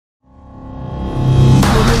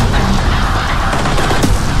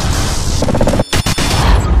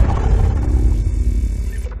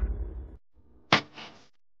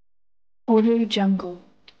Audio Jungle.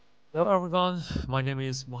 Hello everyone, my name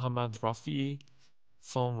is Muhammad Rafii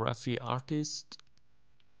from RafieeArtist.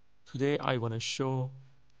 Today I want to show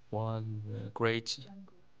one great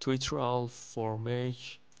tutorial for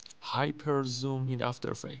make hyper zoom in After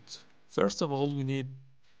Effects. First of all, we need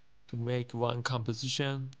to make one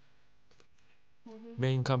composition,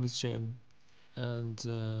 main composition, and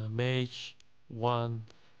make one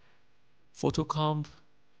photo comp.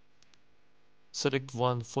 Select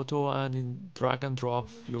one photo and drag and drop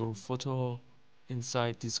your photo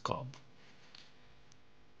inside this comp.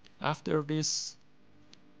 After this,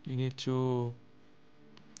 you need to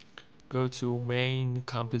go to main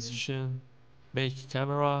composition, make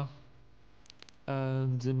camera,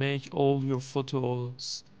 and make all your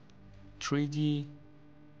photos 3D.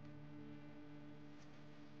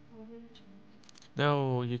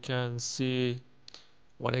 Now you can see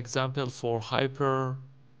one example for hyper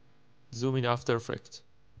zoom in After Effects.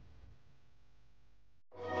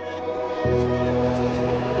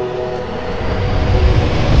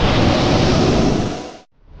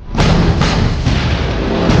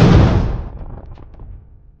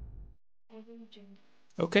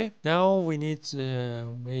 Okay, now we need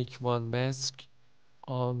to make one mask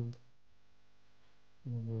on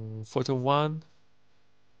photo 1.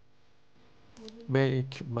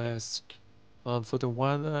 Make mask on photo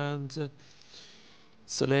 1 and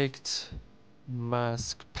select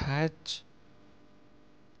mask patch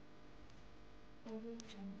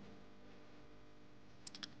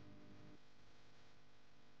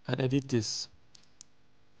and edit this.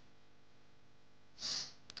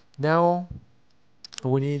 Now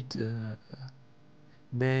we need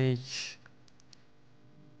make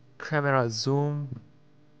camera zoom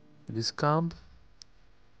this comp.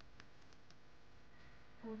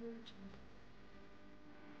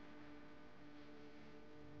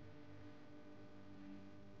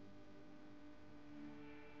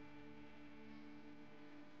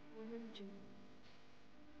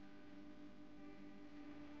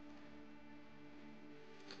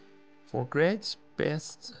 For great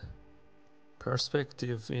best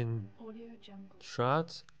perspective in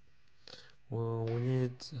shot, we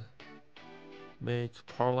need make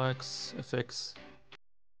parallax effects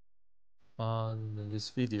on this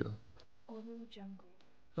video.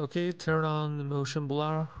 Okay, turn on the motion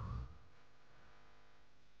blur,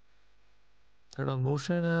 turn on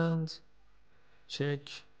motion and check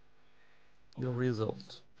your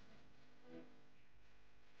result.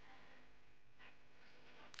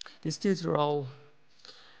 This tutorial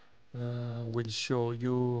will show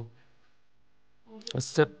you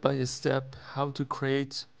step by step how to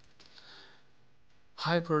create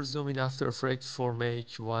hyper zoom in After Effects for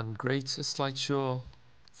make one great slideshow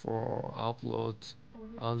for upload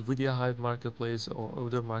on Video Hive Marketplace or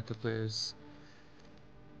other marketplace.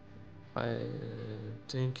 I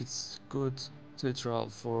think it's good tutorial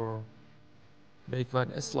for make one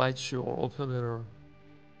slideshow or opener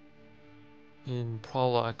in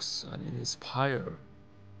parallax and inspire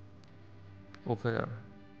opener.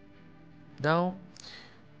 Now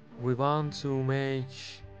we want to make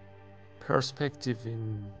perspective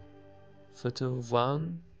in photo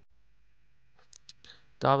 1.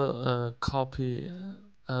 Double copy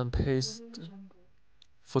and paste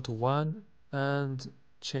photo 1 and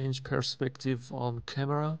change perspective on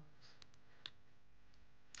camera.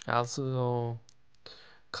 Also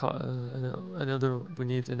we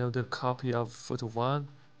need another copy of photo 1.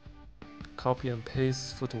 Copy and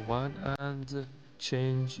paste photo 1 and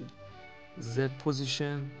change Z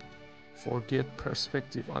position for get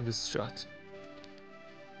perspective on this shot.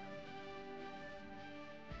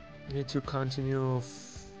 You need to continue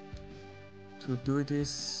to do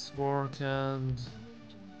this work and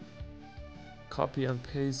copy and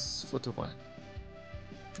paste photo 1.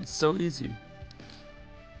 It's so easy.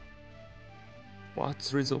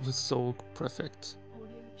 What result is so perfect.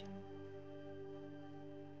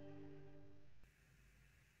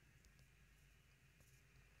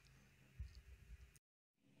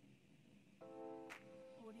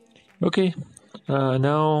 Okay,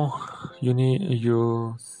 now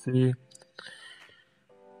you see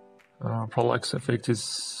parallax effect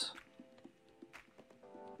is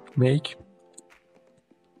make.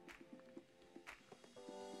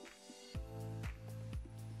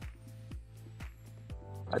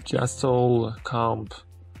 Adjust all comp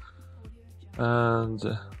and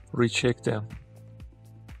recheck them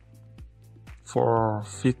for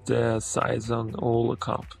fit the size on all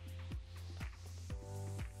comp.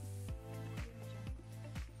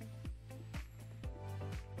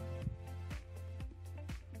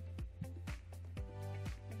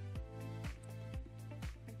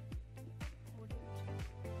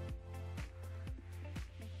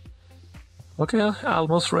 Okay,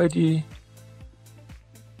 almost ready.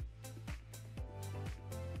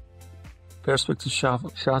 Perspective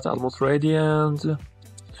shot almost ready, and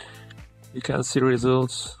you can see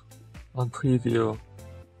results on preview.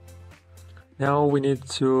 Now we need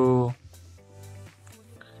to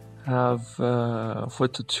have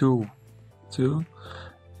photo 2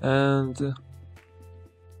 and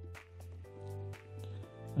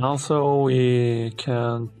also we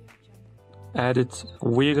can edit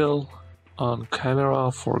wiggle on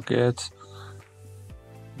camera, forget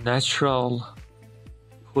natural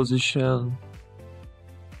position.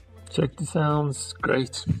 Check the sounds,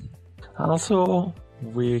 great. Also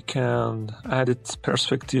we can edit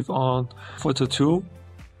perspective on photo 2.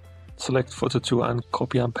 Select photo 2 and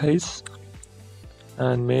copy and paste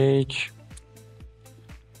and make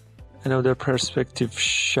another perspective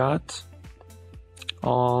shot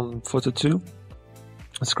on photo 2.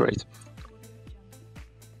 That's great.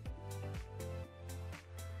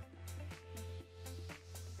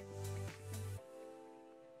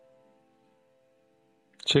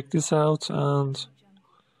 Check this out and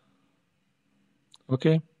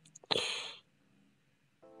okay.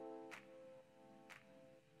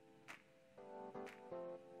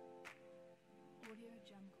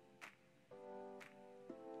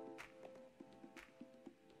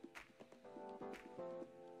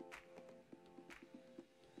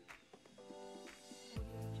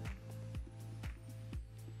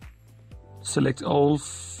 Select all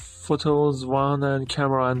photos, one and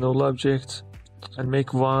camera and null object, and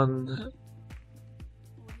make one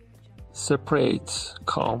separate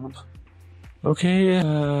comp. Okay,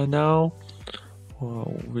 now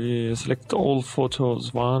we select all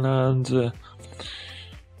photos, one, and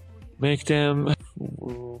make them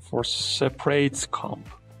for separate comp.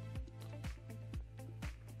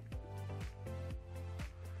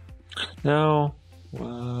 Now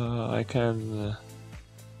I can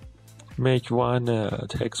make one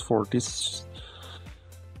text for this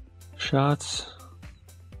shot.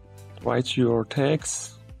 Write your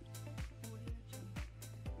text.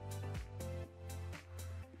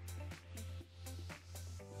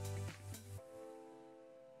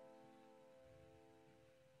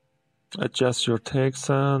 Adjust your text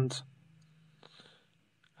and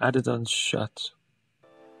add it on shot.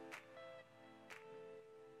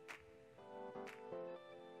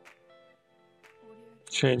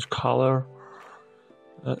 Change color,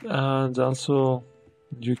 and also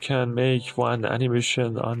you can make one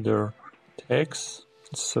animation under text.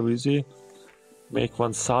 It's so easy. Make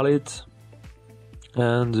one solid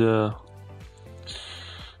and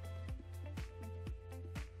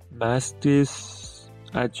mask this,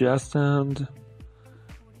 adjust and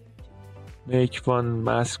make one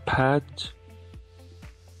mask pad.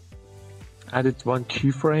 Edit one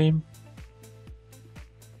keyframe.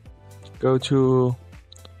 Go to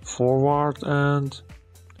forward and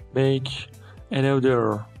make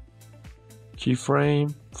another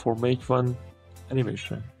keyframe for make one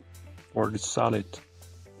animation for the solid.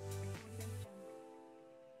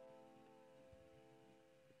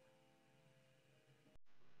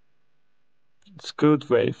 It's good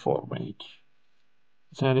way for make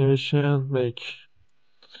this animation, make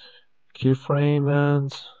keyframe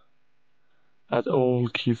and add all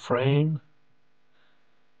keyframe,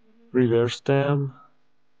 reverse them.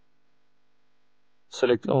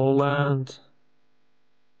 Select all and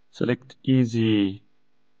select easy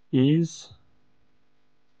ease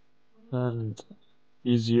and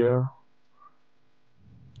easier.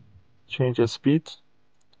 Change the speed.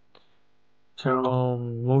 Turn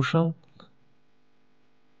on motion.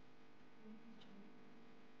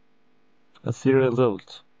 And see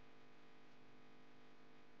result.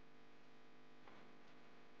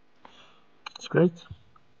 It's great.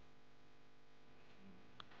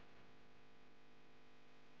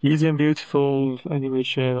 Easy and beautiful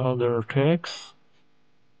animation under text.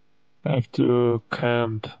 Back to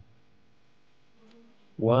camp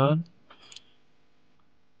 1.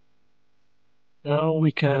 Now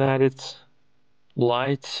we can edit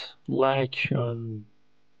light like on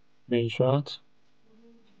main shot.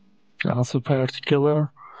 Also particular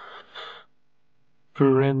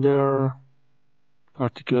pre-render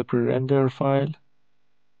file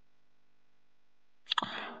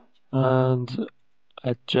and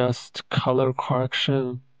adjust color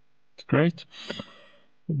correction. It's great.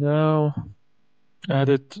 Now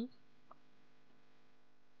edit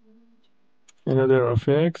another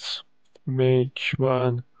effects, make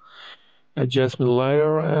one adjustment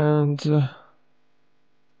layer and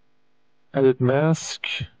edit mask,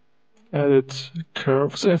 edit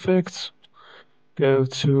curves effects, go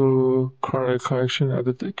to color correction,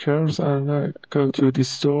 edit the curves, and go to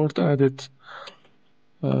distort, edit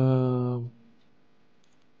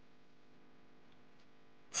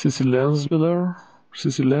CC lens blur,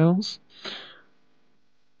 CC lens,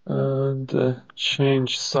 and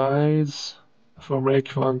change size for make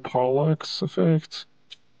one parallax effect.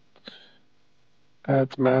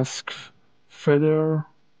 Add mask feather,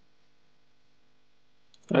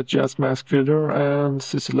 adjust mask feather and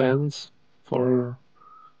CC lens for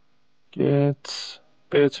get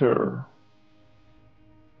better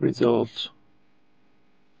result.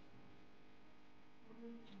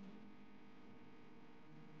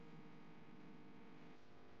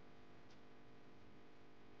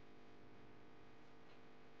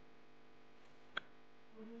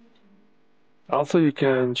 Also, you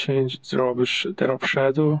can change drop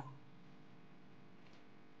shadow.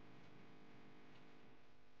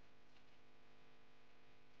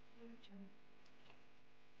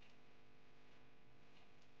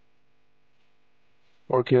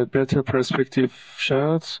 Or get better perspective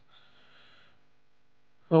shots.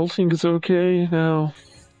 All things okay now.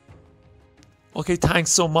 Okay,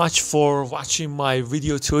 thanks so much for watching my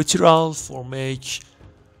video tutorial for make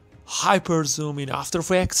hyper zoom in After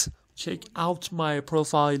Effects. Check out my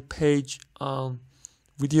profile page on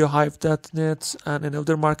videohype.net and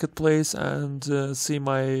another marketplace, and see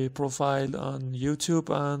my profile on YouTube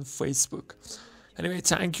and Facebook. Anyway,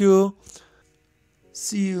 thank you.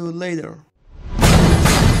 See you later.